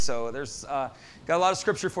So there's got a lot of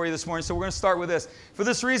scripture for you this morning, so we're going to start with this. For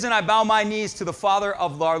this reason I bow my knees to the Father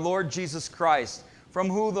of our Lord Jesus Christ, from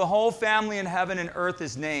whom the whole family in heaven and earth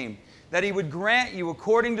is named, that he would grant you,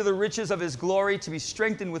 according to the riches of his glory, to be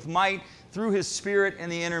strengthened with might through his Spirit in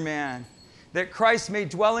the inner man, that Christ may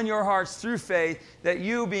dwell in your hearts through faith, that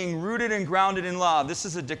you, being rooted and grounded in love. This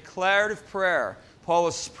is a declarative prayer. Paul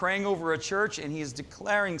is praying over a church, and he is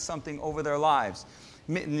declaring something over their lives.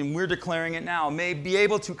 And we're declaring it now, may be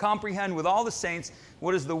able to comprehend with all the saints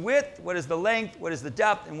what is the width, what is the length, what is the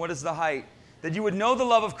depth, and what is the height, that you would know the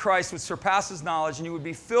love of Christ which surpasses knowledge, and you would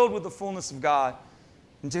be filled with the fullness of God.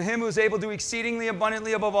 And to him who is able to do exceedingly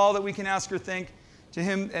abundantly above all that we can ask or think, to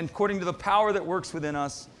him, and according to the power that works within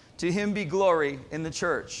us, to him be glory in the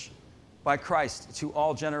church by Christ to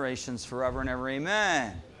all generations forever and ever.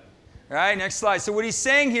 Amen. All right, next slide. So what he's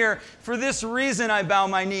saying here, for this reason I bow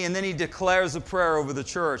my knee, and then he declares a prayer over the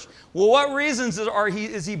church. Well, what reasons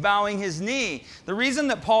is he bowing his knee? The reason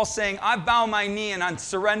that Paul's saying, I bow my knee and I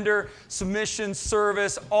surrender, submission,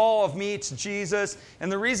 service, all of me to Jesus.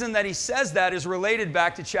 And the reason that he says that is related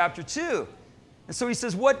back to chapter 2. And so he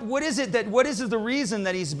says, what is the reason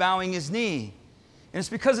that he's bowing his knee? And it's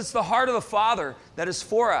because it's the heart of the Father that is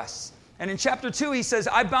for us. And in chapter 2, he says,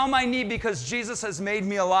 I bow my knee because Jesus has made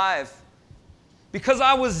me alive. Because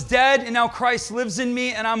I was dead and now Christ lives in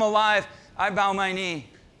me and I'm alive, I bow my knee.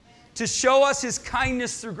 To show us his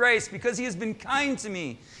kindness through grace, because he has been kind to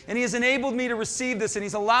me and he has enabled me to receive this and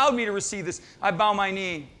he's allowed me to receive this, I bow my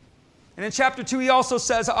knee. And in chapter 2, he also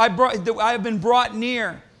says, I have been brought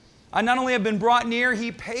near. I not only have been brought near,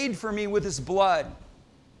 he paid for me with his blood.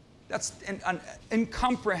 That's an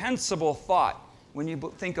incomprehensible thought when you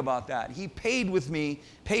think about that. He paid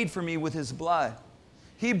for me with his blood.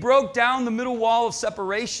 He broke down the middle wall of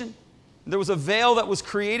separation. There was a veil that was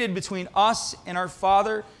created between us and our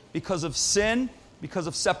Father because of sin, because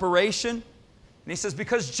of separation. And he says,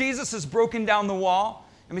 because Jesus has broken down the wall,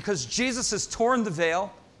 and because Jesus has torn the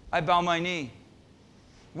veil, I bow my knee.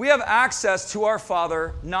 We have access to our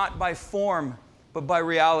Father not by form, but by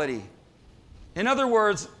reality. In other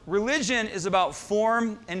words, religion is about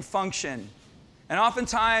form and function. And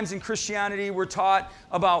oftentimes in Christianity, we're taught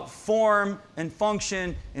about form and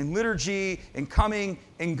function and liturgy and coming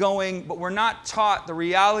and going, but we're not taught the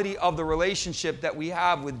reality of the relationship that we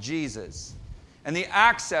have with Jesus and the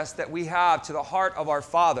access that we have to the heart of our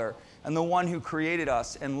Father and the one who created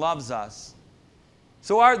us and loves us.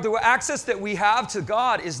 So the access that we have to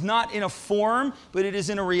God is not in a form, but it is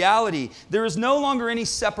in a reality. There is no longer any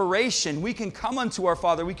separation. We can come unto our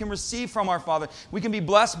Father. We can receive from our Father. We can be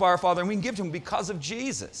blessed by our Father, and we can give to Him because of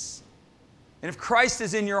Jesus. And if Christ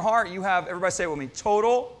is in your heart, you have, everybody say it with me,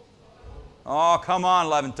 total. Oh, come on,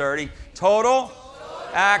 11:30. Total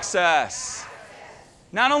access.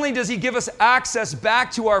 Not only does He give us access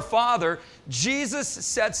back to our Father, Jesus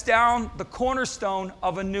sets down the cornerstone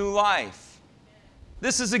of a new life.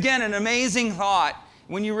 This is, again, an amazing thought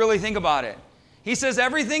when you really think about it. He says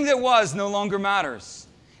everything that was no longer matters.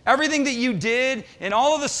 Everything that you did and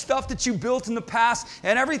all of the stuff that you built in the past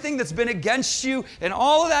and everything that's been against you and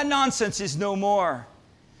all of that nonsense is no more.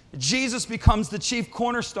 Jesus becomes the chief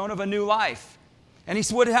cornerstone of a new life. And he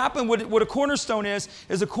said what happened, what a cornerstone is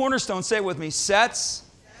a cornerstone, say it with me, sets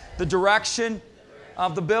the direction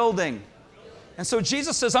of the building. And so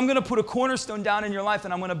Jesus says, I'm going to put a cornerstone down in your life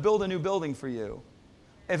and I'm going to build a new building for you.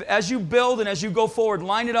 As you build and as you go forward,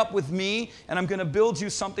 line it up with me, and I'm going to build you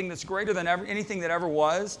something that's greater than anything that ever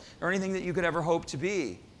was or anything that you could ever hope to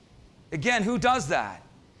be. Again, who does that?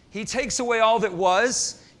 He takes away all that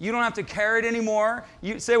was. You don't have to carry it anymore.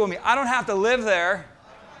 You say it with me, I don't have to live there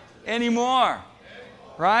anymore.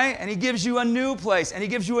 Right? And He gives you a new place, and He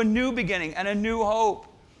gives you a new beginning and a new hope.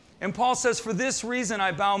 And Paul says, for this reason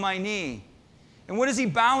I bow my knee. And what is he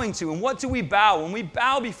bowing to? And what do we bow? When we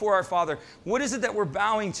bow before our Father, what is it that we're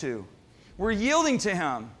bowing to? We're yielding to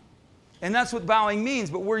Him. And that's what bowing means.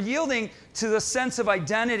 But we're yielding to the sense of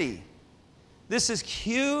identity. This is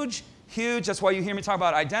huge, huge. That's why you hear me talk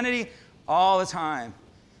about identity all the time.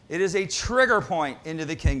 It is a trigger point into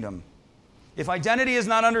the kingdom. If identity is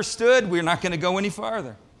not understood, we're not going to go any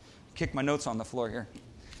farther. Kick my notes on the floor here.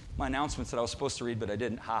 My announcements that I was supposed to read, but I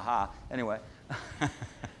didn't. Ha ha. Anyway.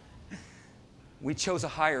 We chose a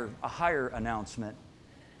higher announcement.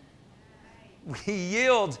 We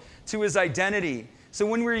yield to His identity. So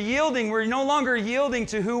when we're yielding, we're no longer yielding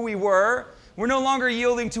to who we were. We're no longer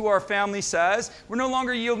yielding to what our family says. We're no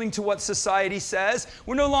longer yielding to what society says.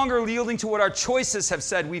 We're no longer yielding to what our choices have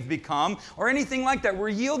said we've become or anything like that. We're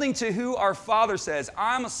yielding to who our Father says.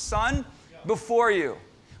 I'm a son before you.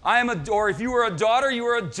 Or if you were a daughter, you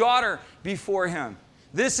were a daughter before Him.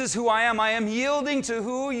 This is who I am. I am yielding to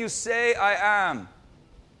who you say I am.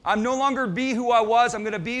 I'm no longer be who I was. I'm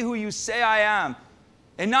going to be who you say I am.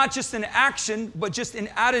 And not just in action, but just in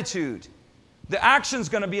attitude. The action's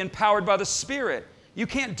going to be empowered by the Spirit. You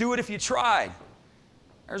can't do it if you tried.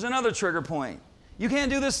 There's another trigger point. You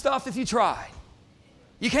can't do this stuff if you tried.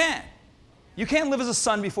 You can't. You can't live as a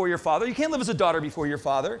son before your father. You can't live as a daughter before your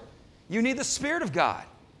father. You need the Spirit of God.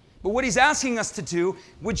 But what he's asking us to do,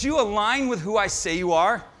 would you align with who I say you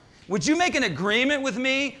are? Would you make an agreement with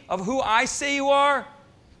me of who I say you are?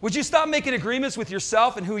 Would you stop making agreements with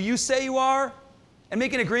yourself and who you say you are? And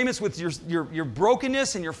making agreements with your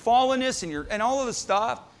brokenness and your fallenness and all of the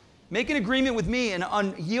stuff? Make an agreement with me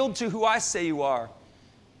and yield to who I say you are.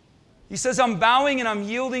 He says, I'm bowing and I'm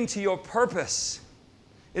yielding to your purpose.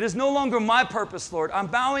 It is no longer my purpose, Lord. I'm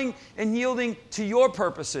bowing and yielding to your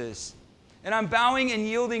purposes. And I'm bowing and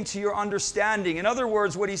yielding to your understanding. In other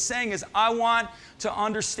words, what he's saying is, I want to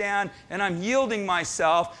understand, and I'm yielding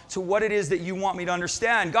myself to what it is that you want me to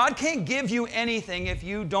understand. God can't give you anything if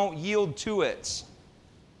you don't yield to it.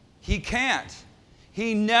 He can't.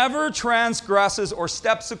 He never transgresses or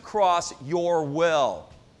steps across your will.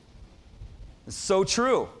 It's so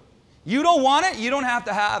true. You don't want it, you don't have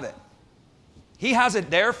to have it. He has it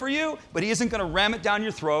there for you, but he isn't going to ram it down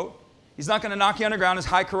your throat. He's not going to knock you on the ground and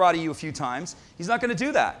high karate you a few times. He's not going to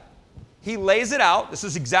do that. He lays it out. This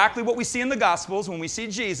is exactly what we see in the Gospels. When we see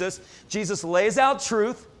Jesus, Jesus lays out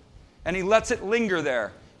truth, and he lets it linger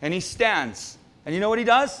there. And he stands. And you know what he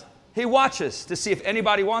does? He watches to see if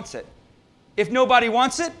anybody wants it. If nobody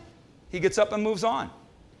wants it, he gets up and moves on.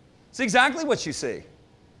 It's exactly what you see.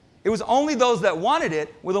 It was only those that wanted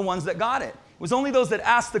it were the ones that got it. It was only those that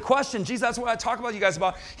asked the question. Jesus, that's what I talk about you guys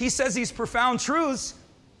about. He says these profound truths,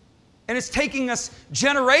 and it's taking us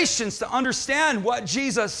generations to understand what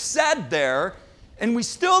Jesus said there, and we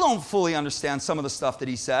still don't fully understand some of the stuff that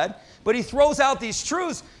he said, but he throws out these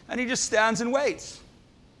truths, and he just stands and waits.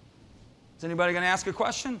 Is anybody going to ask a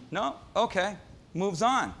question? No? Okay. Moves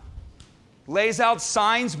on. Lays out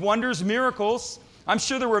signs, wonders, miracles. I'm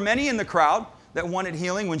sure there were many in the crowd that wanted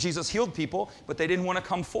healing when Jesus healed people, but they didn't want to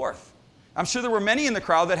come forth. I'm sure there were many in the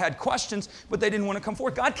crowd that had questions, but they didn't want to come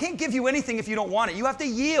forth. God can't give you anything if you don't want it. You have to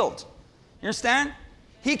yield. You understand?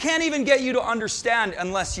 He can't even get you to understand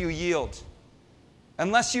unless you yield.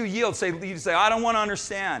 Unless you yield, you say, I don't want to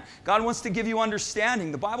understand. God wants to give you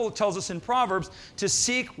understanding. The Bible tells us in Proverbs to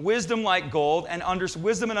seek wisdom like gold, and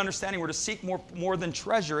wisdom and understanding, we're to seek more than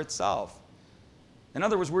treasure itself. In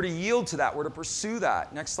other words, we're to yield to that. We're to pursue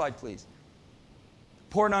that. Next slide, please.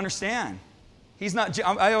 Important to understand. He's not.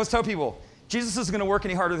 I always tell people, Jesus isn't going to work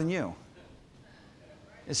any harder than you.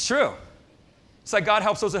 It's true. It's like God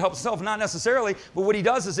helps those that help themselves. Not necessarily, but what he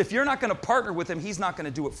does is if you're not going to partner with him, he's not going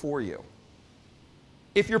to do it for you.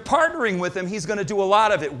 If you're partnering with him, he's going to do a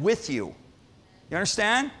lot of it with you. You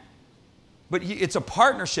understand? But it's a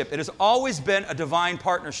partnership. It has always been a divine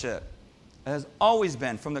partnership. It has always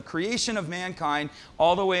been. From the creation of mankind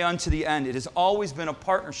all the way unto the end, it has always been a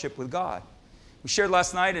partnership with God. We shared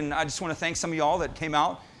last night, and I just want to thank some of y'all that came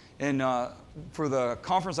out and for the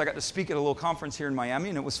conference. I got to speak at a little conference here in Miami,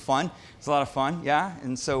 and it was fun. It was a lot of fun, yeah.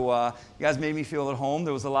 And so you guys made me feel at home.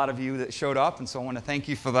 There was a lot of you that showed up, and so I want to thank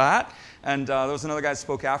you for that. And there was another guy that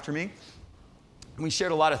spoke after me. And we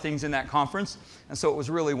shared a lot of things in that conference, and so it was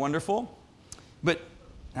really wonderful. But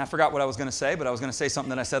I forgot what I was going to say, but I was going to say something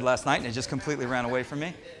that I said last night, and it just completely ran away from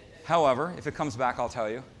me. However, if it comes back, I'll tell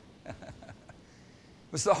you.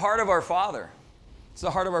 It's the heart of our Father. It's the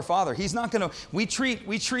heart of our Father. He's not going to, we treat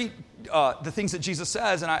the things that Jesus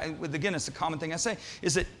says, and again, it's a common thing I say,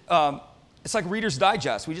 is that it's like Reader's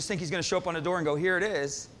Digest. We just think he's going to show up on the door and go, here it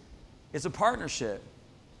is. It's a partnership.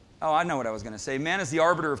 Oh, I know what I was going to say. Man is the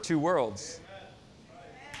arbiter of two worlds.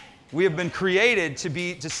 We have been created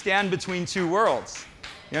to stand between two worlds.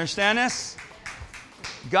 You understand this?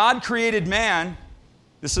 God created man.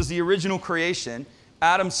 This is the original creation.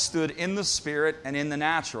 Adam stood in the spirit and in the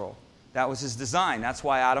natural. That was his design. That's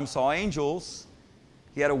why Adam saw angels.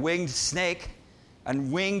 He had a winged snake, a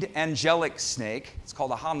winged angelic snake. It's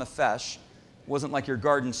called a ha-nefesh. It wasn't like your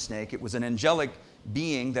garden snake. It was an angelic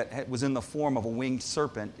being that was in the form of a winged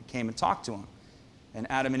serpent that came and talked to him. And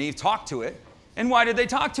Adam and Eve talked to it. And why did they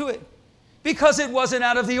talk to it? Because it wasn't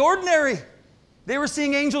out of the ordinary. They were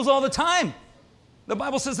seeing angels all the time. The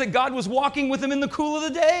Bible says that God was walking with them in the cool of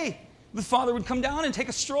the day. The Father would come down and take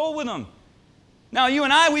a stroll with them. Now, you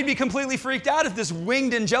and I, we'd be completely freaked out if this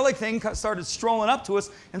winged angelic thing started strolling up to us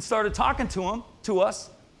and started talking to us.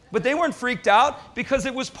 But they weren't freaked out because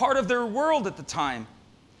it was part of their world at the time.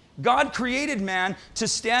 God created man to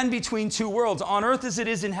stand between two worlds, on earth as it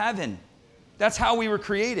is in heaven. That's how we were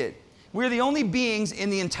created. We're the only beings in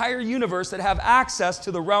the entire universe that have access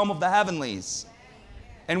to the realm of the heavenlies.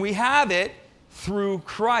 And we have it through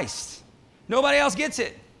Christ. Nobody else gets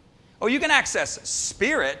it. Oh, you can access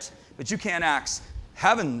spirit, but you can't access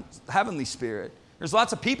heavenly spirit. There's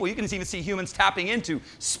lots of people, you can even see humans tapping into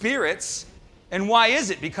spirits. And why is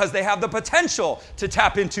it? Because they have the potential to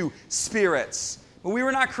tap into spirits. But we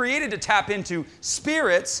were not created to tap into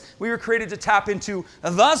spirits. We were created to tap into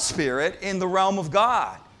the Spirit in the realm of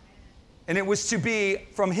God. And it was to be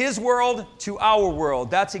from His world to our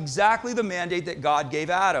world. That's exactly the mandate that God gave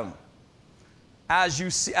Adam. As you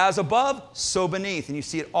see, as above, so beneath. And you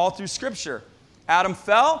see it all through Scripture. Adam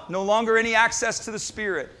fell, no longer any access to the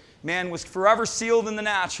Spirit. Man was forever sealed in the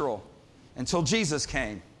natural until Jesus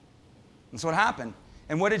came. That's what happened.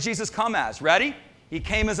 And what did Jesus come as? Ready? He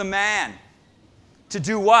came as a man. To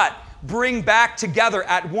do what? Bring back together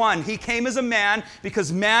at one. He came as a man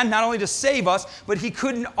because man, not only to save us, but he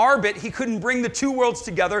couldn't he couldn't bring the two worlds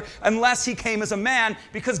together unless he came as a man,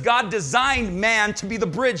 because God designed man to be the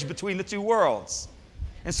bridge between the two worlds.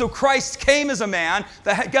 And so Christ came as a man.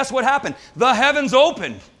 Guess what happened? The heavens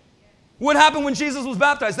opened. What happened when Jesus was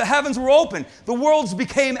baptized? The heavens were open. The worlds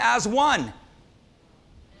became as one.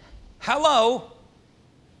 Hello?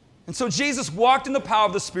 And so Jesus walked in the power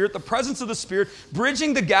of the Spirit, the presence of the Spirit,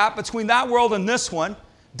 bridging the gap between that world and this one,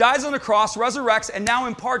 dies on the cross, resurrects, and now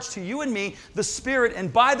imparts to you and me the Spirit.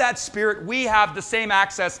 And by that Spirit, we have the same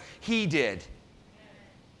access He did.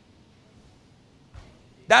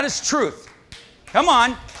 That is truth. Come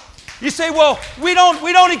on. You say, well, we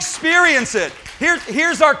don't experience it.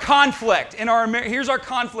 Here's our conflict in our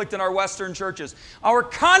Western churches. Our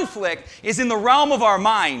conflict is in the realm of our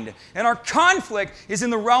mind, and our conflict is in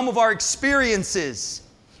the realm of our experiences.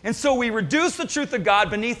 And so we reduce the truth of God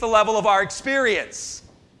beneath the level of our experience.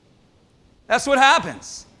 That's what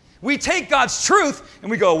happens. We take God's truth and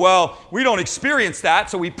we go, well, we don't experience that,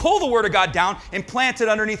 so we pull the Word of God down and plant it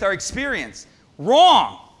underneath our experience.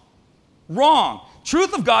 Wrong.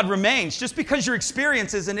 Truth of God remains. Just because your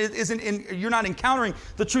experience you're not encountering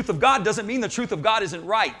the truth of God doesn't mean the truth of God isn't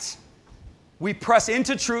right. We press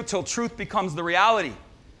into truth till truth becomes the reality.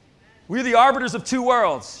 We're the arbiters of two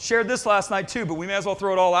worlds. Shared this last night too, but we may as well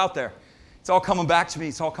throw it all out there. It's all coming back to me.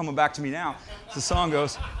 It's all coming back to me now, as the song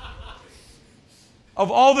goes.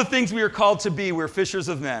 Of all the things we are called to be, we're fishers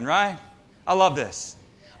of men, right? I love this.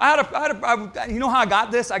 You know how I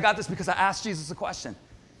got this? I got this because I asked Jesus a question.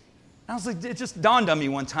 I was like, it just dawned on me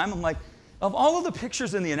one time. I'm like, of all of the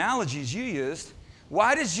pictures and the analogies you used,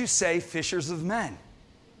 why did you say fishers of men?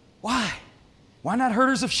 Why? Why not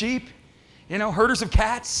herders of sheep? Herders of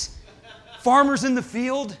cats? Farmers in the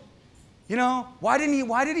field? Why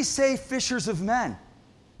did he say fishers of men?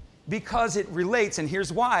 Because it relates, and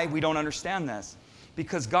here's why we don't understand this.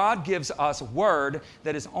 Because God gives us word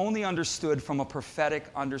that is only understood from a prophetic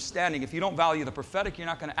understanding. If you don't value the prophetic, you're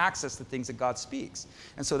not going to access the things that God speaks.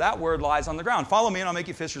 And so that word lies on the ground. Follow me and I'll make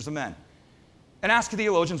you fishers of men. And ask the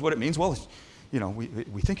theologians what it means. Well,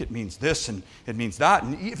 we think it means this and it means that.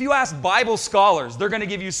 And if you ask Bible scholars, they're going to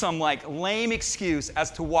give you some lame excuse as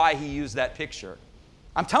to why he used that picture.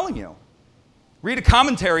 I'm telling you. Read a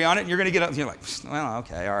commentary on it and you're going to get up. You're like, well,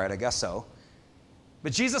 okay, all right, I guess so.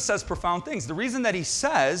 But Jesus says profound things. The reason that he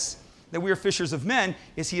says that we are fishers of men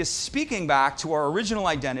is he is speaking back to our original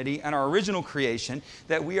identity and our original creation,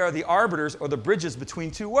 that we are the arbiters or the bridges between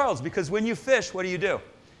two worlds. Because when you fish, what do?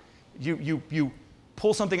 You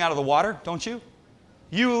pull something out of the water, don't you?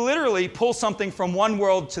 You literally pull something from one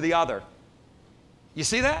world to the other. You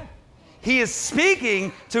see that? He is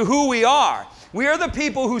speaking to who we are. We are the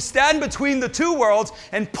people who stand between the two worlds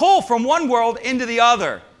and pull from one world into the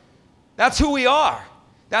other. That's who we are.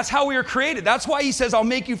 That's how we are created. That's why he says, I'll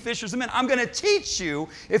make you fishers of men. I'm going to teach you,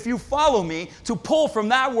 if you follow me, to pull from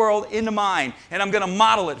that world into mine. And I'm going to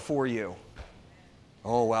model it for you.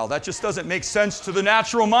 Oh, well, that just doesn't make sense to the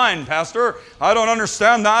natural mind, Pastor. I don't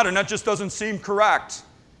understand that, and that just doesn't seem correct.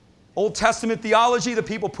 Old Testament theology, the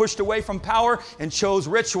people pushed away from power and chose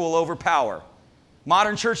ritual over power.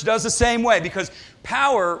 Modern church does the same way because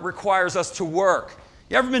power requires us to work.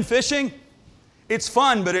 You ever been fishing? It's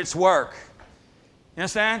fun, but it's work. You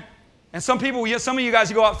understand? And some of you guys,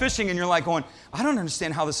 you go out fishing and you're like going, I don't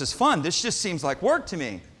understand how this is fun. This just seems like work to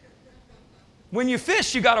me. When you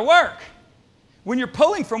fish, you got to work. When you're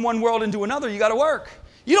pulling from one world into another, you got to work.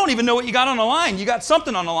 You don't even know what you got on the line. You got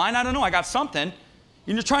something on the line. I don't know. I got something.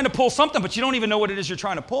 And you're trying to pull something, but you don't even know what it is you're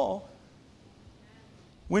trying to pull.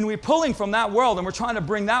 When we're pulling from that world and we're trying to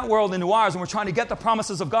bring that world into ours and we're trying to get the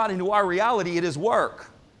promises of God into our reality, it is work.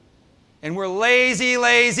 And we're lazy.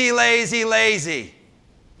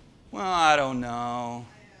 Well, I don't know.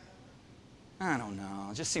 I don't know.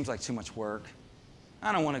 It just seems like too much work.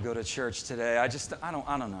 I don't want to go to church today. I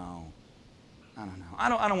don't know. I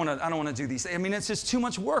don't want to do these things. I mean, it's just too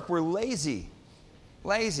much work. We're lazy.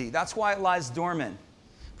 Lazy. That's why it lies dormant.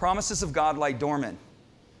 Promises of God lie dormant.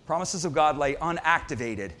 Promises of God lie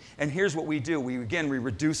unactivated. And here's what we do. We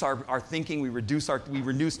reduce our thinking. We reduce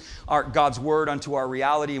our God's word unto our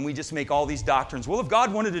reality, and we just make all these doctrines. Well, if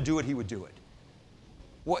God wanted to do it, he would do it.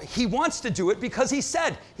 Well, he wants to do it because he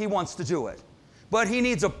said he wants to do it. But he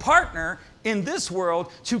needs a partner in this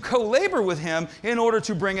world to co-labor with him in order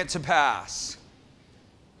to bring it to pass.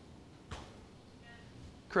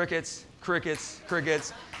 Crickets, crickets,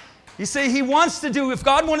 crickets. You say he wants to do, if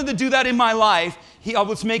God wanted to do that in my life,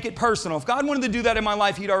 let's make it personal. If God wanted to do that in my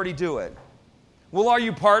life, he'd already do it. Well, are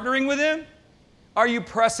you partnering with him? Are you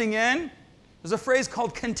pressing in? There's a phrase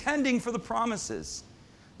called contending for the promises.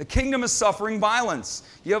 The kingdom is suffering violence.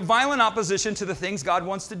 You have violent opposition to the things God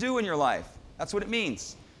wants to do in your life. That's what it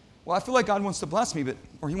means. Well, I feel like God wants to bless me,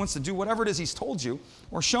 or he wants to do whatever it is he's told you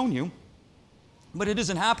or shown you, but it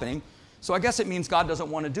isn't happening. So I guess it means God doesn't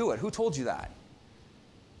want to do it. Who told you that?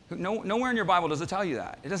 Nowhere in your Bible does it tell you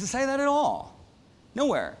that. It doesn't say that at all.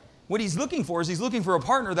 Nowhere. What he's looking for is he's looking for a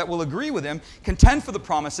partner that will agree with him, contend for the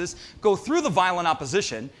promises, go through the violent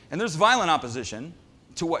opposition, and there's violent opposition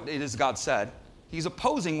to what it is God said. He's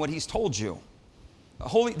opposing what he's told you.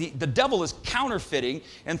 The devil is counterfeiting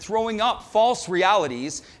and throwing up false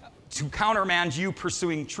realities to countermand you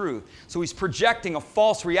pursuing truth. So he's projecting a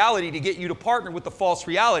false reality to get you to partner with the false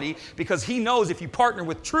reality, because he knows if you partner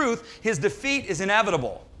with truth, his defeat is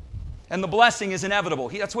inevitable and the blessing is inevitable.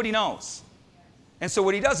 That's what he knows. And so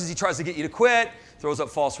what he does is he tries to get you to quit, throws up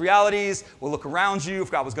false realities. Well, look around you. If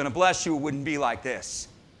God was going to bless you, it wouldn't be like this.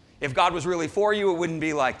 If God was really for you, it wouldn't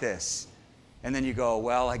be like this. And then you go,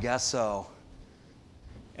 well, I guess so.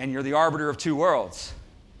 And you're the arbiter of two worlds.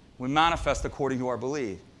 We manifest according to our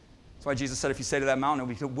belief. That's why Jesus said, if you say to that mountain,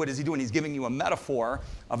 what is he doing? He's giving you a metaphor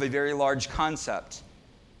of a very large concept.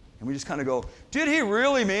 And we just kind of go, did he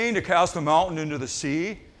really mean to cast a mountain into the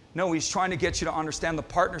sea? No, he's trying to get you to understand the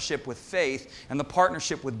partnership with faith and the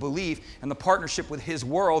partnership with belief and the partnership with his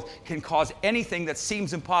world can cause anything that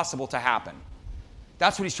seems impossible to happen.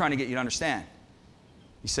 That's what he's trying to get you to understand.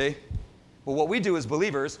 You see? Well, what we do as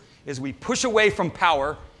believers is we push away from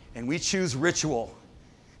power and we choose ritual.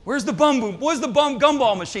 Where's the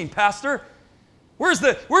gumball machine, Pastor? Where's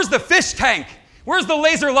the fish tank? Where's the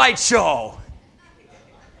laser light show?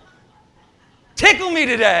 Tickle me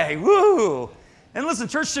today. Woo! And listen,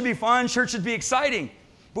 church should be fun. Church should be exciting.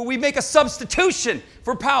 But we make a substitution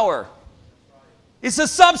for power. It's a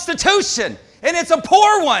substitution, and it's a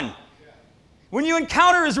poor one. When you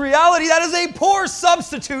encounter his reality, that is a poor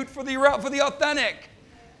substitute for the authentic.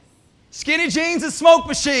 Skinny jeans and smoke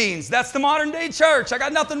machines. That's the modern day church. I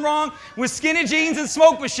got nothing wrong with skinny jeans and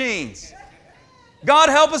smoke machines. God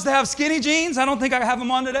help us to have skinny jeans. I don't think I have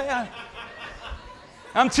them on today.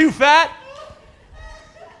 I'm too fat.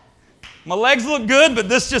 My legs look good, but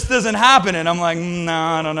this just isn't happening. I'm like, no,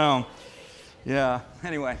 I don't know. Yeah,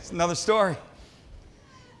 anyway, it's another story.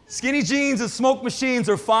 Skinny jeans and smoke machines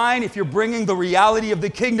are fine if you're bringing the reality of the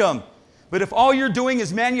kingdom. But if all you're doing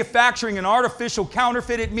is manufacturing an artificial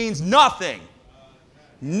counterfeit, it means nothing.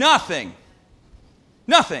 Nothing.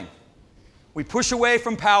 Nothing. We push away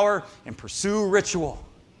from power and pursue ritual.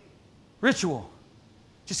 Ritual.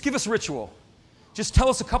 Just give us ritual. Just tell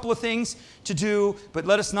us a couple of things to do, but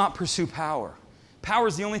let us not pursue power. Power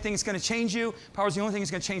is the only thing that's going to change you. Power is the only thing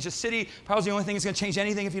that's going to change the city. Power is the only thing that's going to change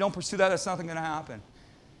anything. If you don't pursue that, that's nothing going to happen.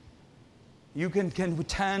 You can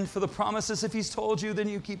contend for the promises if he's told you, then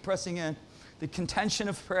you keep pressing in. The contention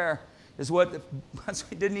of prayer is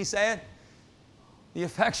didn't he say it? The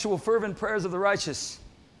effectual, fervent prayers of the righteous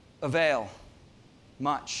avail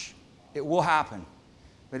much. It will happen.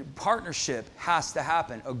 But partnership has to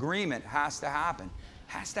happen. Agreement has to happen.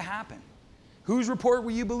 Has to happen. Whose report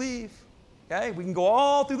will you believe? Okay, we can go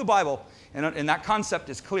all through the Bible, and that concept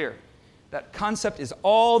is clear. That concept is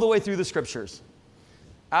all the way through the Scriptures.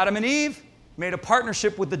 Adam and Eve made a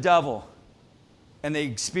partnership with the devil, and they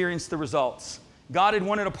experienced the results. God had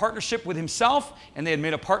wanted a partnership with himself, and they had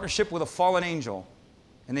made a partnership with a fallen angel,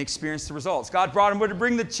 and they experienced the results. God brought them to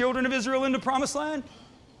bring the children of Israel into Promised Land,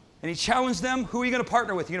 and he challenged them, who are you going to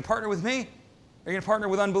partner with? Are you going to partner with me? Or are you going to partner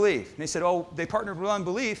with unbelief? And they said, they partnered with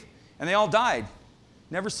unbelief, and they all died,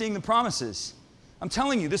 never seeing the promises. I'm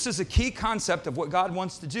telling you, this is a key concept of what God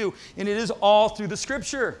wants to do, and it is all through the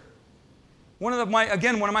Scripture. One of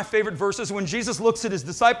my favorite verses, when Jesus looks at his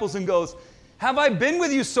disciples and goes, have I been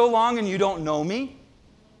with you so long and you don't know me?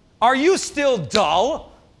 Are you still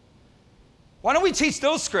dull? Why don't we teach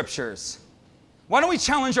those scriptures? Why don't we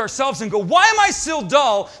challenge ourselves and go, why am I still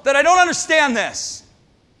dull that I don't understand this?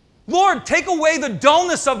 Lord, take away the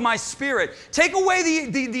dullness of my spirit. Take away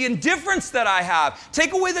the indifference that I have.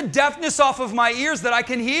 Take away the deafness off of my ears that I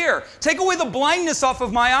can hear. Take away the blindness off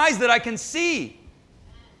of my eyes that I can see.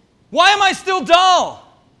 Why am I still dull?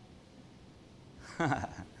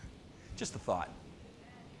 Just a thought.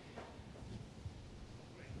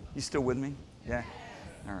 You still with me? Yeah?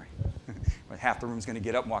 All right. Half the room's going to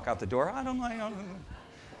get up and walk out the door. I don't know.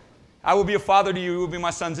 I will be a father to you. You will be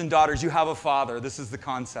my sons and daughters. You have a father. This is the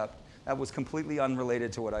concept. That was completely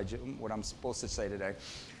unrelated to what I'm supposed to say today.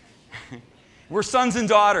 We're sons and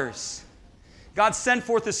daughters. God sent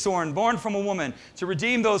forth his son, born from a woman, to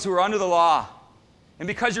redeem those who are under the law. And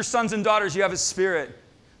because you're sons and daughters, you have his spirit.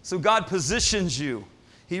 So God positions you.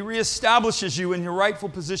 He reestablishes you in your rightful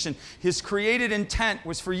position. His created intent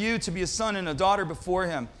was for you to be a son and a daughter before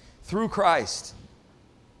him through Christ.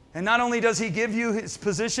 And not only does he give you his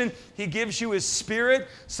position, he gives you his spirit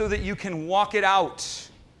so that you can walk it out.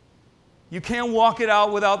 You can't walk it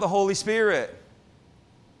out without the Holy Spirit.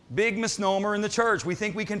 Big misnomer in the church. We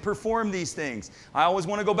think we can perform these things. I always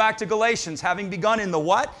want to go back to Galatians. Having begun in the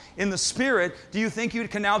what? In the Spirit. Do you think you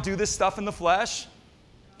can now do this stuff in the flesh?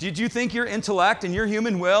 Do you think your intellect and your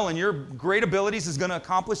human will and your great abilities is going to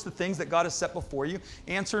accomplish the things that God has set before you?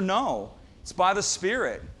 Answer no. It's by the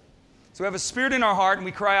Spirit. So we have a spirit in our heart and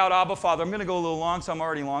we cry out, Abba, Father. I'm going to go a little long, so I'm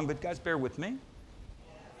already long, but guys, bear with me.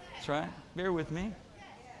 That's right. Bear with me.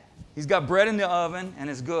 He's got bread in the oven and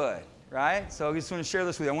it's good, right? So I just want to share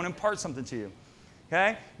this with you. I want to impart something to you. Okay?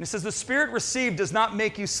 And it says the spirit received does not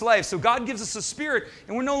make you slaves. So God gives us a spirit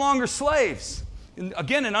and we're no longer slaves. And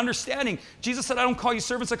again, in understanding, Jesus said, I don't call you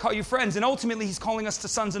servants, I call you friends. And ultimately, he's calling us to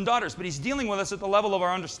sons and daughters, but he's dealing with us at the level of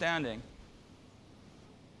our understanding.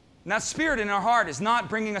 And that spirit in our heart is not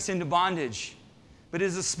bringing us into bondage, but it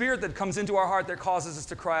is a spirit that comes into our heart that causes us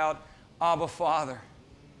to cry out, Abba, Father.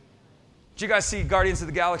 Did you guys see Guardians of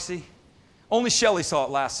the Galaxy? Only Shelley saw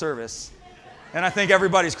it last service. And I think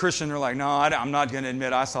everybody's Christian. They're like, no, I'm not going to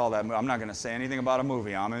admit I saw that movie. I'm not going to say anything about a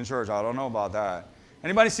movie. I'm in church. I don't know about that.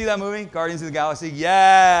 Anybody see that movie, Guardians of the Galaxy?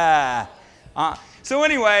 Yeah. So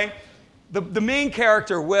anyway, the main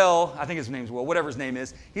character, Will, I think his name's Will, whatever his name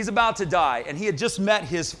is, he's about to die, and he had just met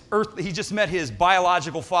his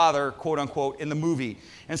biological father, quote unquote, in the movie.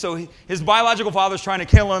 And so his biological father's trying to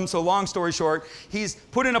kill him. So long story short, he's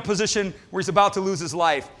put in a position where he's about to lose his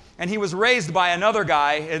life, and he was raised by another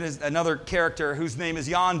guy, another character whose name is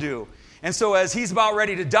Yondu. And so as he's about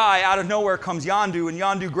ready to die, out of nowhere comes Yondu, and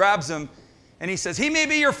Yondu grabs him. And he says, he may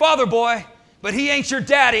be your father, boy, but he ain't your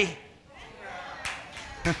daddy.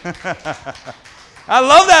 I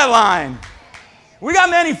love that line. We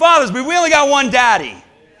got many fathers, but we only got one daddy.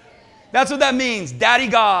 That's what that means, Daddy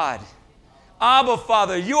God. Abba,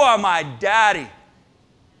 Father, you are my daddy.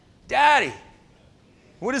 Daddy.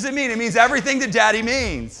 What does it mean? It means everything that daddy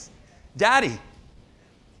means. Daddy.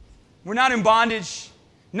 We're not in bondage.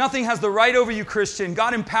 Nothing has the right over you, Christian.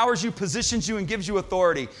 God empowers you, positions you, and gives you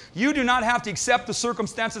authority. You do not have to accept the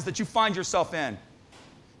circumstances that you find yourself in.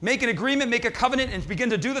 Make an agreement, make a covenant, and begin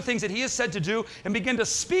to do the things that he has said to do, and begin to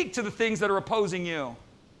speak to the things that are opposing you.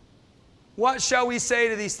 What shall we say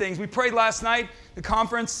to these things? We prayed last night, the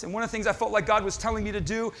conference, and one of the things I felt like God was telling me to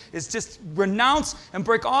do is just renounce and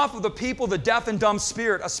break off of the people the deaf and dumb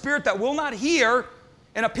spirit, a spirit that will not hear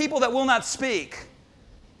and a people that will not speak.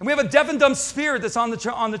 And we have a deaf and dumb spirit that's on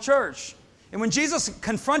the church. And when Jesus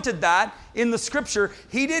confronted that in the scripture,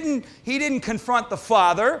 he didn't confront the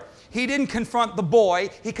father. He didn't confront the boy.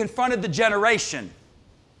 He confronted the generation.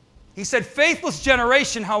 He said, faithless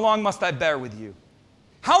generation, how long must I bear with you?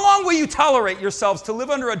 How long will you tolerate yourselves to live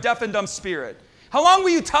under a deaf and dumb spirit? How long will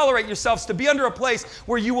you tolerate yourselves to be under a place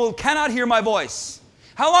where you cannot hear my voice?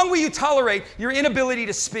 How long will you tolerate your inability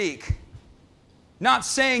to speak? Not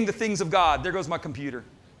saying the things of God. There goes my computer.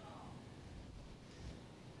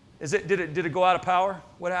 Did it go out of power?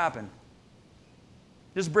 What happened?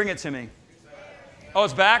 Just bring it to me. Oh,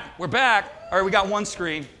 it's back? We're back. All right, we got one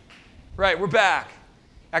screen. Right, we're back.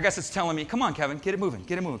 I guess it's telling me, come on, Kevin, get it moving.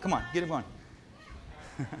 Come on, get it going.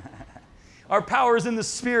 Our power is in the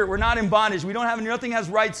Spirit. We're not in bondage. Nothing has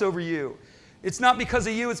rights over you. It's not because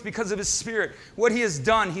of you, it's because of his Spirit. What he has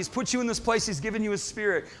done, he's put you in this place, he's given you his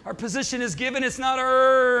Spirit. Our position is given, it's not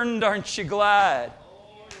earned. Aren't you glad?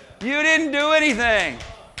 You didn't do anything.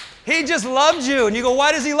 He just loved you. And you go,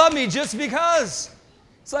 why does he love me? Just because.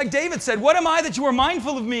 It's like David said, what am I that you are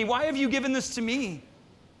mindful of me? Why have you given this to me?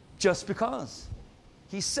 Just because.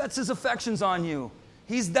 He sets his affections on you.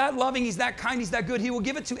 He's that loving, he's that kind, he's that good. He will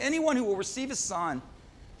give it to anyone who will receive his son.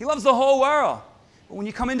 He loves the whole world. But when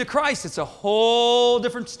you come into Christ, it's a whole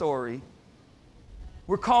different story.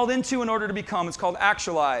 We're called into in order to become. It's called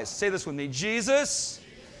actualize. Say this with me. Jesus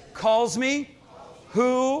calls me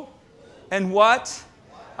who and what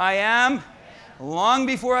I am long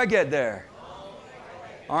before I get there.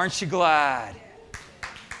 Aren't you glad?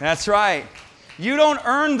 That's right. You don't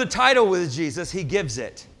earn the title with Jesus. He gives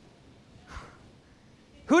it.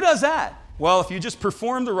 Who does that? Well, if you just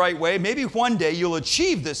perform the right way, maybe one day you'll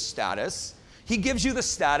achieve this status. He gives you the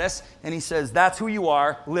status, and he says, that's who you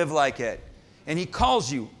are. Live like it. And he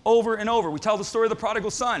calls you over and over. We tell the story of the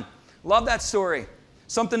prodigal son. Love that story.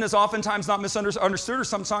 Something that's oftentimes not misunderstood, or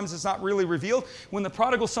sometimes it's not really revealed. When the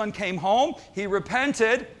prodigal son came home, he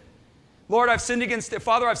repented. Lord,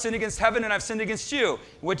 Father, I've sinned against heaven and I've sinned against you.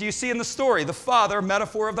 What do you see in the story? The father,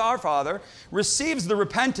 metaphor of our father, receives the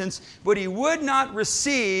repentance, but he would not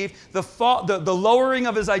receive the lowering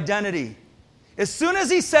of his identity. As soon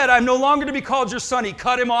as he said, I'm no longer to be called your son, he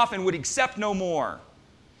cut him off and would accept no more.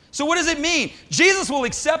 So what does it mean? Jesus will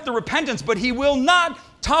accept the repentance, but he will not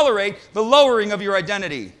tolerate the lowering of your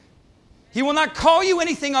identity. He will not call you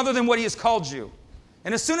anything other than what he has called you.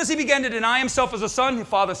 And as soon as he began to deny himself as a son, the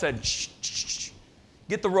father said, shh,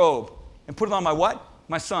 get the robe and put it on my what?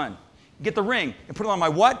 My son. Get the ring and put it on my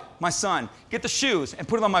what? My son. Get the shoes and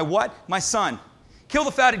put it on my what? My son. Kill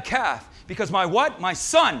the fatted calf because my what? My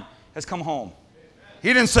son has come home.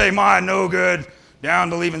 He didn't say, my no good, down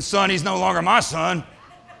believing son, he's no longer my son.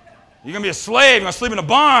 You're going to be a slave, you're going to sleep in a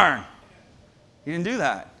barn. He didn't do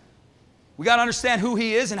that. We got to understand who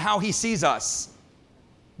he is and how he sees us.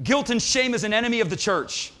 Guilt and shame is an enemy of the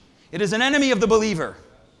church. It is an enemy of the believer.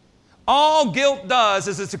 All guilt does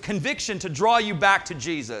is it's a conviction to draw you back to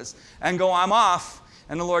Jesus and go, I'm off.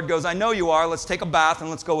 And the Lord goes, I know you are. Let's take a bath and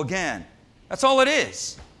let's go again. That's all it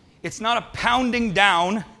is. It's not a pounding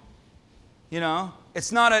down,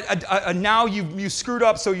 It's not a now you screwed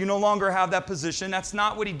up so you no longer have that position. That's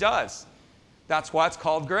not what he does. That's why it's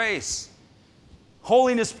called grace.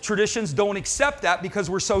 Holiness traditions don't accept that because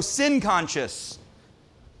we're so sin conscious.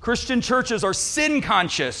 Christian churches are sin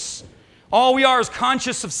conscious. All we are is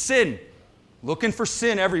conscious of sin, looking for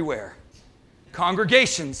sin everywhere.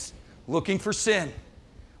 Congregations looking for sin.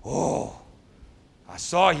 Oh, I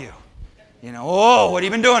saw you. Oh, what have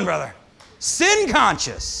you been doing, brother? Sin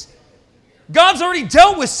conscious. God's already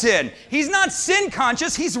dealt with sin. He's not sin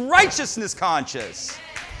conscious, he's righteousness conscious.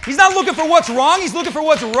 He's not looking for what's wrong, he's looking for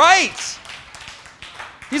what's right.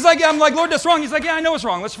 He's like, I'm like, Lord, that's wrong. He's like, yeah, I know it's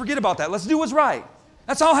wrong. Let's forget about that. Let's do what's right.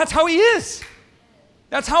 That's how he is.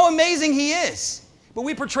 That's how amazing he is. But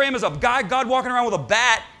we portray him as a guy, God walking around with a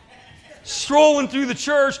bat, strolling through the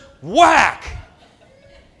church, whack.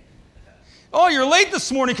 Oh, you're late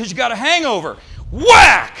this morning because you got a hangover.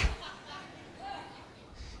 Whack!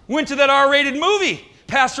 Went to that R-rated movie.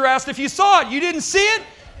 Pastor asked if you saw it. You didn't see it?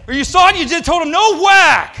 Or you saw it and you just told him, no,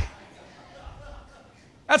 whack!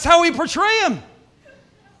 That's how we portray him.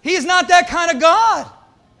 He's not that kind of God.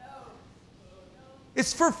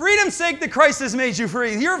 It's for freedom's sake that Christ has made you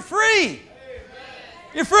free. You're free.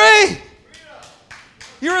 You're free.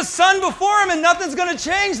 You're a son before him and nothing's going to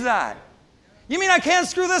change that. You mean I can't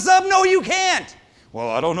screw this up? No, you can't. Well,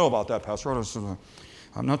 I don't know about that, Pastor.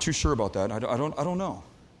 I'm not too sure about that. I don't know.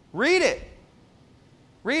 Read it.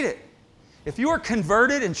 Read it. If you are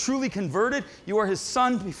converted and truly converted, you are his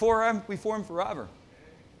son before him forever.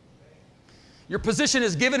 Your position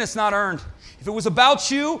is given, it's not earned. If it was about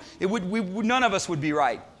you, none of us would be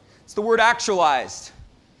right. It's the word actualized.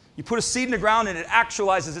 You put a seed in the ground and it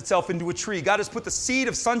actualizes itself into a tree. God has put the seed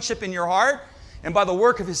of sonship in your heart, and by the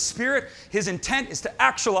work of his Spirit, his intent is to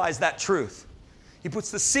actualize that truth. He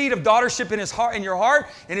puts the seed of daughtership in your heart,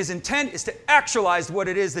 and his intent is to actualize what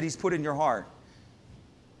it is that he's put in your heart.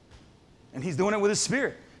 And he's doing it with his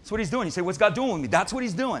Spirit. That's what he's doing. You say, what's God doing with me? That's what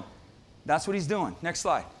he's doing. That's what he's doing. Next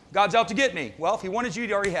slide. God's out to get me. Well, if he wanted you,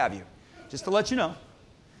 he'd already have you. Just to let you know.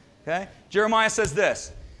 Okay? Jeremiah says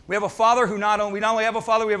this. We have a Father who we not only have a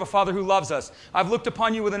Father, we have a Father who loves us. I have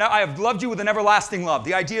loved you with an everlasting love.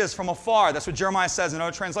 The idea is from afar. That's what Jeremiah says in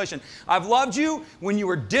another translation. I've loved you when you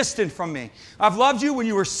were distant from me. I've loved you when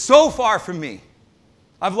you were so far from me.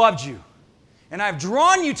 I've loved you. And I've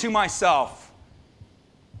drawn you to myself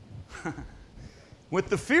with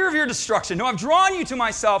the fear of your destruction. No, I've drawn you to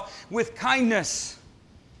myself with kindness.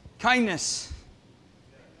 Kindness.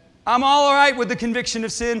 I'm all right with the conviction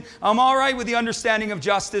of sin. I'm all right with the understanding of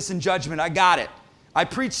justice and judgment. I got it. I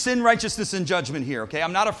preach sin, righteousness, and judgment here, okay?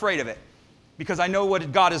 I'm not afraid of it because I know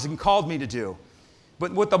what God has called me to do.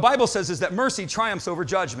 But what the Bible says is that mercy triumphs over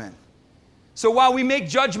judgment. So while we make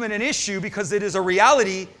judgment an issue because it is a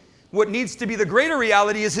reality, what needs to be the greater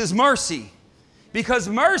reality is his mercy. Because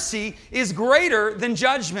mercy is greater than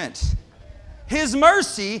judgment. His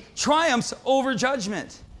mercy triumphs over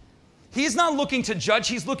judgment. He's not looking to judge.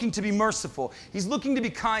 He's looking to be merciful. He's looking to be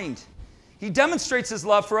kind. He demonstrates his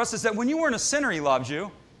love for us is that when you weren't a sinner, he loved you.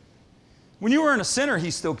 When you weren't a sinner,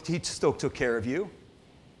 he still took care of you.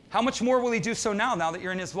 How much more will he do so now that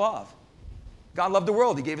you're in his love? God loved the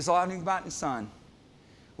world. He gave his only begotten Son.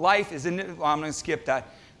 Life is in, well, I'm going to skip that.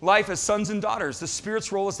 Life as sons and daughters. The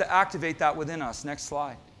Spirit's role is to activate that within us. Next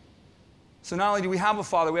slide. So not only do we have a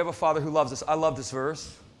Father, we have a Father who loves us. I love this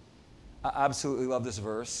verse. I absolutely love this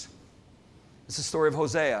verse. It's the story of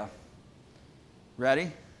Hosea.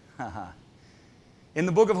 Ready? In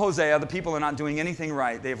the book of Hosea, the people are not doing anything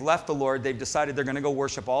right. They've left the Lord. They've decided they're going to go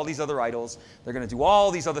worship all these other idols. They're going to do all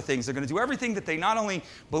these other things. They're going to do everything that they not only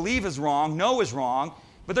believe is wrong, know is wrong,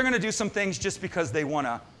 but they're going to do some things just because they want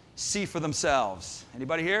to see for themselves.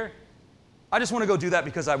 Anybody here? I just want to go do that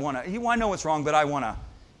because I want to. I know it's wrong, but I want to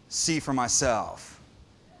see for myself.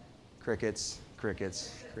 Crickets,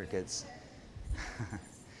 crickets, crickets.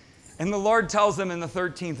 And the Lord tells them in the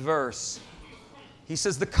 13th verse, he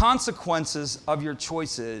says, the consequences of your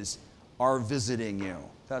choices are visiting you.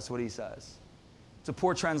 That's what he says. It's a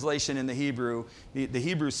poor translation in the Hebrew. The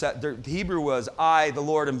Hebrew was, I, the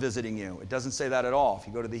Lord, am visiting you. It doesn't say that at all. If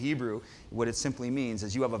you go to the Hebrew, what it simply means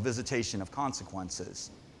is you have a visitation of consequences.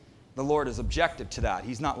 The Lord is objective to that.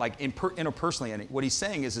 He's not like interpersonally. And what he's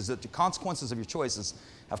saying is that the consequences of your choices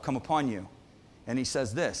have come upon you. And he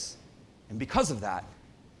says this, and because of that,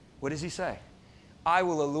 what does he say? I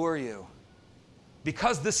will allure you.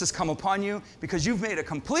 Because this has come upon you, because you've made a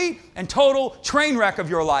complete and total train wreck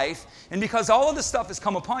of your life, and because all of this stuff has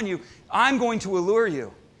come upon you, I'm going to allure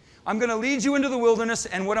you. I'm going to lead you into the wilderness,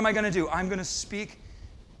 and what am I going to do? I'm going to speak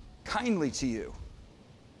kindly to you.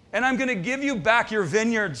 And I'm going to give you back your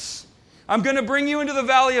vineyards. I'm going to bring you into the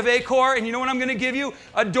valley of Achor, and you know what I'm going to give you?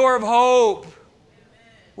 A door of hope.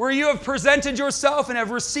 Where you have presented yourself and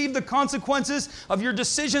have received the consequences of your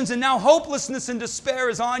decisions, and now hopelessness and despair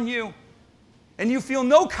is on you. And you feel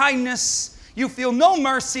no kindness, you feel no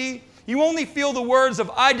mercy, you only feel the words of,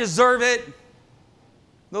 I deserve it.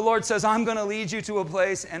 The Lord says, I'm going to lead you to a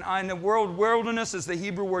place, and in the wilderness is the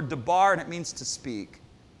Hebrew word debar, and it means to speak.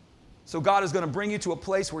 So God is going to bring you to a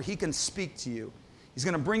place where he can speak to you. He's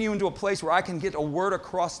going to bring you into a place where I can get a word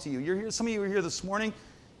across to you. You're here, some of you are here this morning.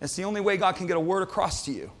 It's the only way God can get a word across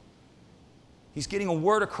to you. He's getting a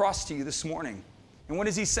word across to you this morning. And what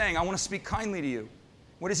is he saying? I want to speak kindly to you.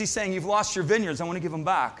 What is he saying? You've lost your vineyards. I want to give them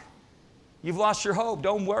back. You've lost your hope.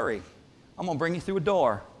 Don't worry. I'm going to bring you through a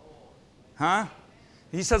door. Huh?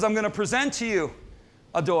 He says, I'm going to present to you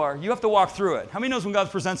a door. You have to walk through it. How many knows when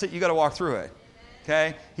God presents it, you got to walk through it?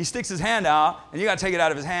 Okay? He sticks his hand out, and you got to take it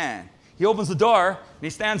out of his hand. He opens the door, and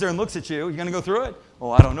he stands there and looks at you. You going to go through it?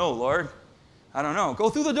 Oh, I don't know, Lord. I don't know.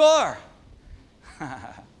 Go through the door.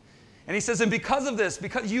 And he says, and because of this,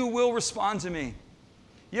 because you will respond to me.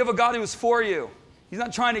 You have a God who is for you. He's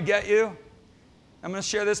not trying to get you. I'm going to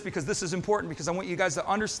share this because this is important, because I want you guys to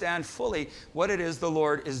understand fully what it is the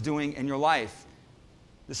Lord is doing in your life.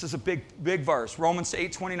 This is a big verse. Romans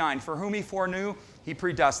 8:29. For whom he foreknew, he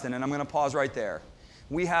predestined. And I'm going to pause right there.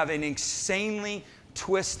 We have an insanely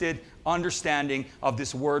twisted understanding of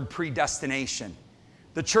this word predestination.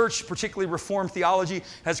 The church, particularly Reformed theology,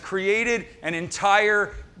 has created an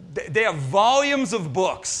entire, they have volumes of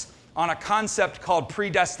books on a concept called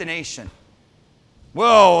predestination.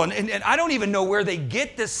 Whoa, and I don't even know where they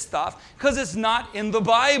get this stuff because it's not in the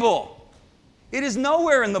Bible. It is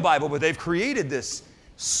nowhere in the Bible, but they've created this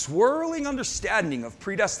swirling understanding of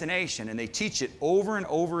predestination, and they teach it over and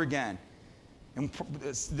over again. And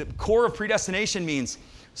the core of predestination means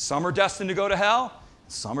some are destined to go to hell,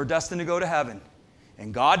 some are destined to go to heaven.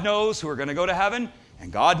 And God knows who are going to go to heaven,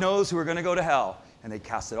 and God knows who are going to go to hell. And they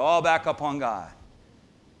cast it all back upon God.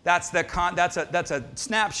 That's a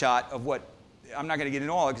snapshot of what, I'm not going to get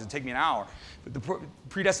into all because it'll take me an hour. But the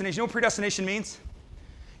predestination, you know what predestination means?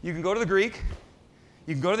 You can go to the Greek,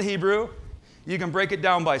 you can go to the Hebrew, you can break it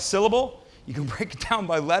down by syllable, you can break it down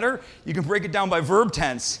by letter, you can break it down by verb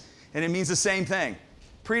tense, and it means the same thing.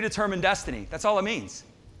 Predetermined destiny. That's all it means.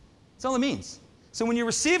 That's all it means. So when you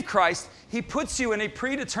receive Christ, he puts you in a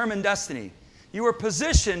predetermined destiny. You are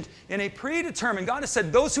positioned in a predetermined. God has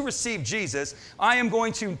said, those who receive Jesus, I am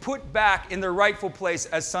going to put back in their rightful place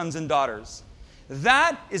as sons and daughters.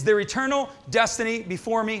 That is their eternal destiny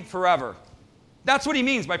before me forever. That's what he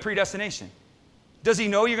means by predestination. Does he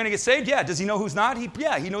know you're going to get saved? Yeah. Does he know who's not?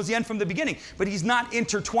 Yeah, he knows the end from the beginning. But he's not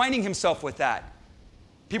intertwining himself with that.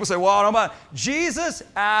 People say, well, I don't know about it. Jesus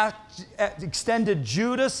extended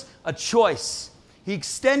Judas a choice. He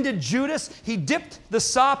extended Judas. He dipped the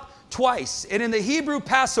sop twice. And in the Hebrew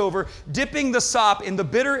Passover, dipping the sop in the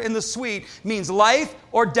bitter and the sweet means life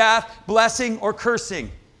or death, blessing or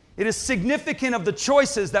cursing. It is significant of the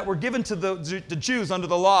choices that were given to the Jews under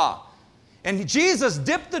the law. And Jesus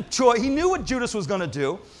dipped the choice. He knew what Judas was going to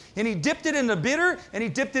do. And he dipped it in the bitter and he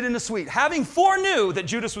dipped it in the sweet. Having foreknew that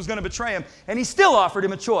Judas was going to betray him, and he still offered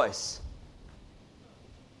him a choice.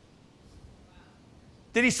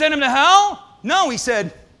 Did he send him to hell? No, he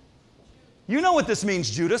said, you know what this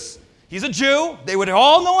means, Judas. He's a Jew. They would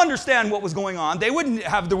all understand what was going on. There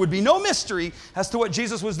would be no mystery as to what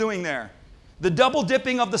Jesus was doing there. The double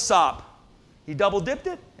dipping of the sop. He double dipped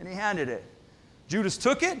it and he handed it. Judas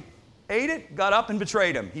took it, ate it, got up and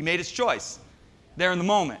betrayed him. He made his choice there in the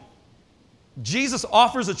moment. Jesus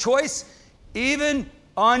offers a choice even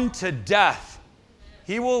unto death.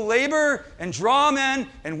 He will labor and draw men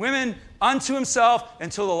and women unto himself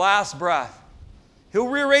until the last breath. He'll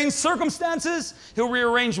rearrange circumstances. He'll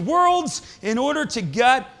rearrange worlds in order to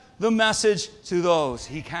get the message to those.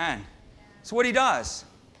 He can. That's what he does.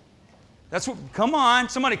 That's what, come on,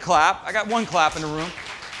 somebody clap. I got one clap in the room.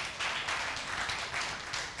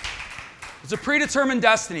 It's a predetermined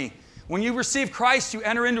destiny. When you receive Christ, you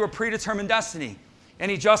enter into a predetermined destiny, and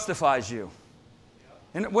he justifies you.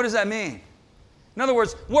 And what does that mean? In other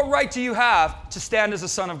words, what right do you have to stand as a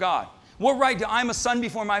son of God? What right do I'm a son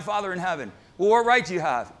before my Father in heaven? Well, what right do you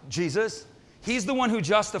have? Jesus. He's the one who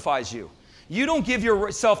justifies you. You don't give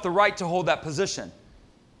yourself the right to hold that position.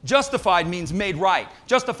 Justified means made right.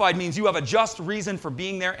 Justified means you have a just reason for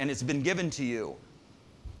being there and it's been given to you.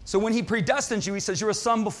 So when he predestines you, he says, you're a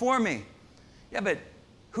son before me. Yeah, but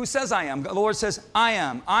who says I am? The Lord says, I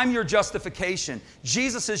am. I'm your justification.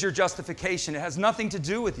 Jesus is your justification. It has nothing to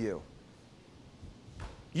do with you.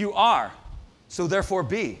 You are, so therefore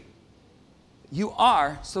be. You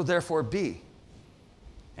are, so therefore be.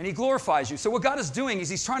 And he glorifies you. So what God is doing is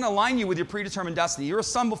he's trying to align you with your predetermined destiny. You're a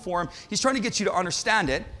son before him. He's trying to get you to understand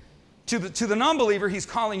it. To the non-believer, he's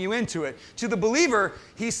calling you into it. To the believer,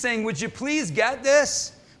 he's saying, would you please get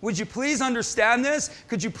this? Would you please understand this?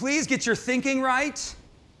 Could you please get your thinking right?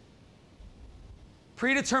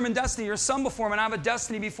 Predetermined destiny. You're a son before him, and I have a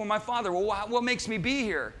destiny before my Father. Well, what makes me be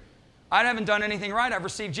here? I haven't done anything right. I've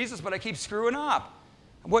received Jesus, but I keep screwing up.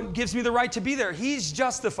 What gives me the right to be there? He's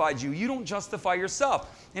justified you. You don't justify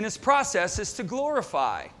yourself. And his process is to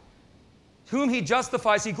glorify. Whom he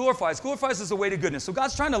justifies, he glorifies. Glorifies is the way to goodness. So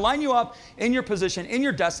God's trying to line you up in your position, in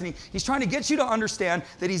your destiny. He's trying to get you to understand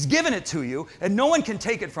that he's given it to you and no one can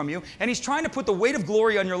take it from you. And he's trying to put the weight of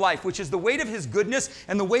glory on your life, which is the weight of his goodness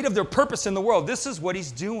and the weight of their purpose in the world. This is what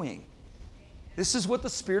he's doing. This is what the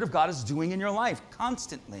Spirit of God is doing in your life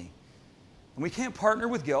constantly. And we can't partner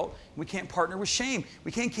with guilt. We can't partner with shame.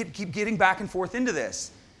 We can't keep getting back and forth into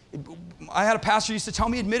this. I had a pastor who used to tell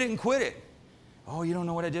me, admit it and quit it. Oh, you don't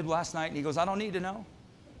know what I did last night? And he goes, I don't need to know.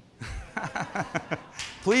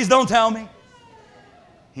 Please don't tell me.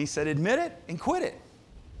 He said, admit it and quit it.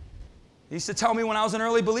 He used to tell me when I was an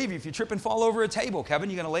early believer, if you trip and fall over a table, Kevin,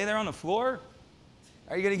 you going to lay there on the floor?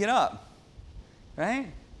 Or are you going to get up?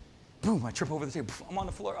 Right? Boom, I trip over the table. I'm on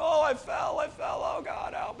the floor. Oh, I fell. Oh,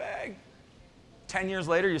 God, how big? 10 years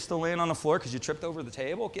later, you're still laying on the floor because you tripped over the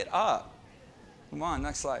table? Get up. Come on,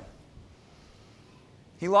 next slide.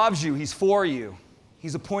 He loves you. He's for you.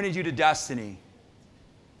 He's appointed you to destiny.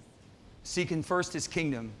 Seeking first his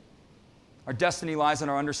kingdom. Our destiny lies in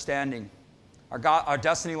our understanding. Our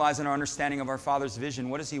destiny lies in our understanding of our Father's vision.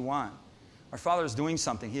 What does he want? Our Father is doing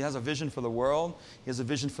something. He has a vision for the world. He has a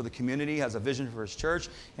vision for the community. He has a vision for his church.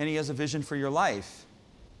 And he has a vision for your life.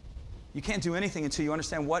 You can't do anything until you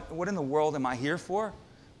understand what in the world am I here for?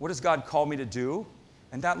 What has God called me to do?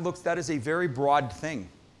 And that is a very broad thing.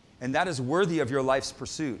 And that is worthy of your life's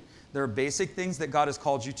pursuit. There are basic things that God has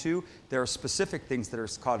called you to. There are specific things that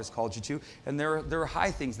God has called you to. And there are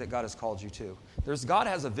high things that God has called you to. God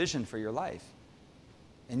has a vision for your life.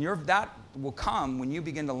 And that will come when you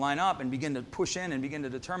begin to line up and begin to push in and begin to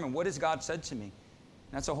determine what has God said to me. And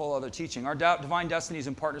that's a whole other teaching. Our divine destiny is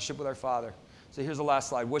in partnership with our Father. So here's the last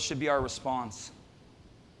slide. What should be our response?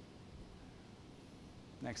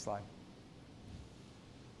 Next slide.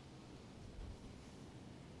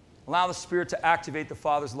 Allow the Spirit to activate the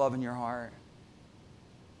Father's love in your heart.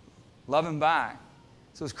 Love him back.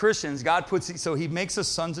 So as Christians, he makes us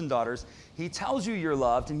sons and daughters. He tells you you're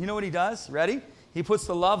loved, and you know what he does? Ready? He puts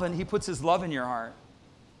his love in your heart.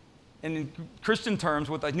 And in Christian terms,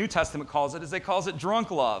 what the New Testament calls it is they calls it drunk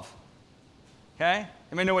love. Okay?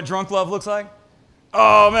 Anybody know what drunk love looks like?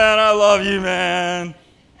 Oh, man, I love you, man.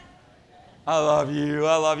 I love you.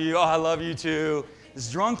 I love you. Oh, I love you too. It's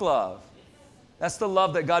drunk love. That's the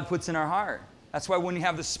love that God puts in our heart. That's why when you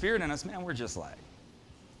have the Spirit in us, man, we're just like,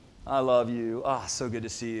 I love you. Oh, so good to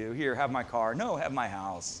see you. Here, have my car. No, have my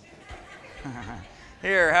house.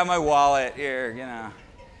 Here, have my wallet. Here,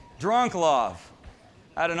 Drunk love.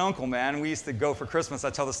 I had an uncle, man. We used to go for Christmas. I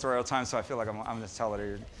tell this story all the time, so I feel like I'm going to tell it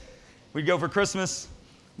here. We'd go for Christmas.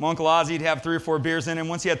 My Uncle Ozzy would have 3 or 4 beers in him.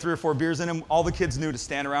 Once he had 3 or 4 beers in him, all the kids knew to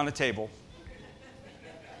stand around the table.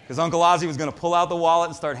 Because Uncle Ozzy was going to pull out the wallet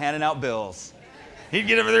and start handing out bills. He'd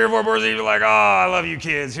get over 3 or 4 beers and he'd be like, oh, I love you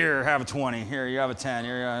kids. Here, have a 20. Here, you have a 10.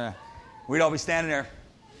 Here, we'd all be standing there.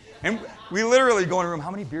 And we literally go in the room,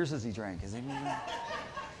 how many beers has he drank?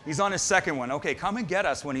 He's on his 2nd one. Okay, come and get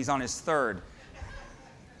us when he's on his 3rd.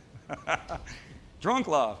 Drunk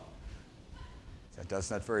love.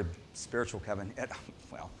 That's not very spiritual, Kevin.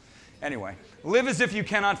 Well, anyway. Live as if you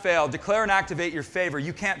cannot fail. Declare and activate your favor.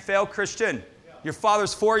 You can't fail, Christian. Your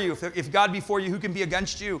Father's for you. If God be for you, who can be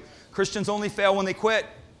against you? Christians only fail when they quit.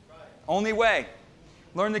 Only way.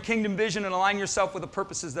 Learn the kingdom vision and align yourself with the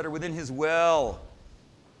purposes that are within His will.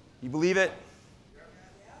 You believe it?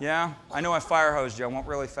 Yeah? I know I fire hosed you. I went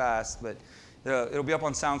really fast, but it'll be up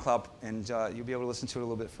on SoundCloud, and you'll be able to listen to it a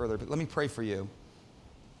little bit further. But let me pray for you.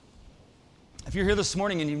 If you're here this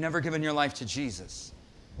morning and you've never given your life to Jesus,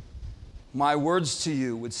 my words to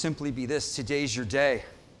you would simply be this: today's your day.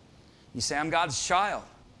 You say, I'm God's child.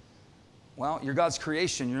 Well, you're God's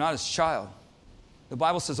creation. You're not His child. The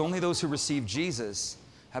Bible says only those who receive Jesus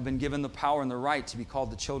have been given the power and the right to be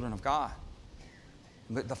called the children of God.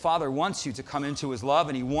 But the Father wants you to come into His love,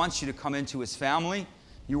 and He wants you to come into His family.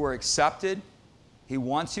 You are accepted. He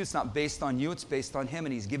wants you. It's not based on you. It's based on Him,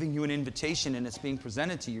 and He's giving you an invitation, and it's being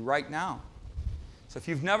presented to you right now. So if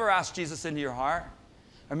you've never asked Jesus into your heart,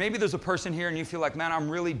 or maybe there's a person here and you feel like, man, I'm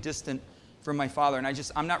really distant from my Father,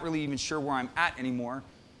 and I'm not really even sure where I'm at anymore,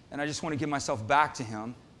 and I just want to give myself back to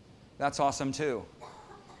Him, that's awesome too.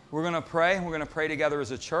 We're going to pray. We're going to pray together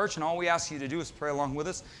as a church, and all we ask you to do is pray along with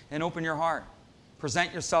us and open your heart.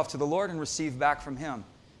 Present yourself to the Lord and receive back from Him.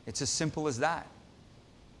 It's as simple as that.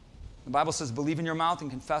 The Bible says, believe in your mouth and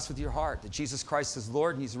confess with your heart that Jesus Christ is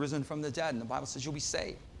Lord and He's risen from the dead, and the Bible says you'll be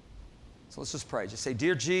saved. So let's just pray. Just say,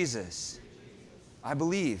 Dear Jesus, I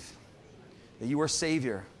believe that You are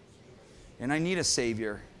Savior, and I need a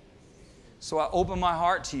Savior. So I open my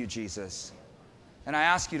heart to You, Jesus, and I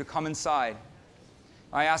ask You to come inside.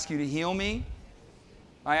 I ask You to heal me.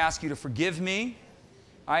 I ask You to forgive me.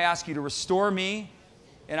 I ask You to restore me,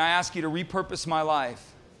 and I ask You to repurpose my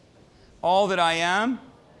life. All that I am,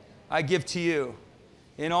 I give to You.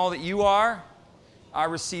 And all that You are, I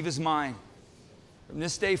receive as mine. From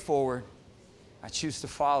this day forward, I choose to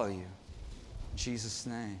follow You. In Jesus'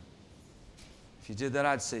 name. If you did that,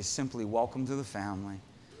 I'd say simply, welcome to the family.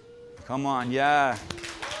 Come on, yeah.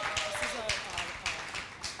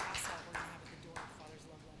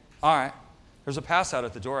 All right. There's a pass out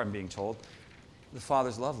at the door, I'm being told. The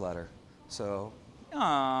Father's love letter. So,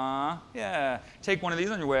 yeah. Take one of these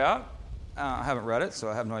on your way out. I haven't read it, so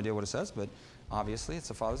I have no idea what it says, but obviously it's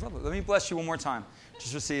the Father's love letter. Let me bless you one more time.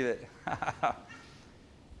 Just receive it.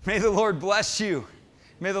 May the Lord bless you.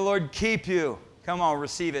 May the Lord keep you. Come on,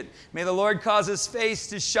 receive it. May the Lord cause His face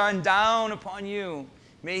to shine down upon you.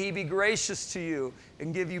 May He be gracious to you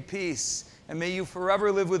and give you peace. And may you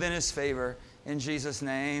forever live within His favor. In Jesus'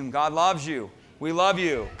 name. God loves you. We love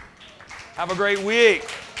you. Have a great week.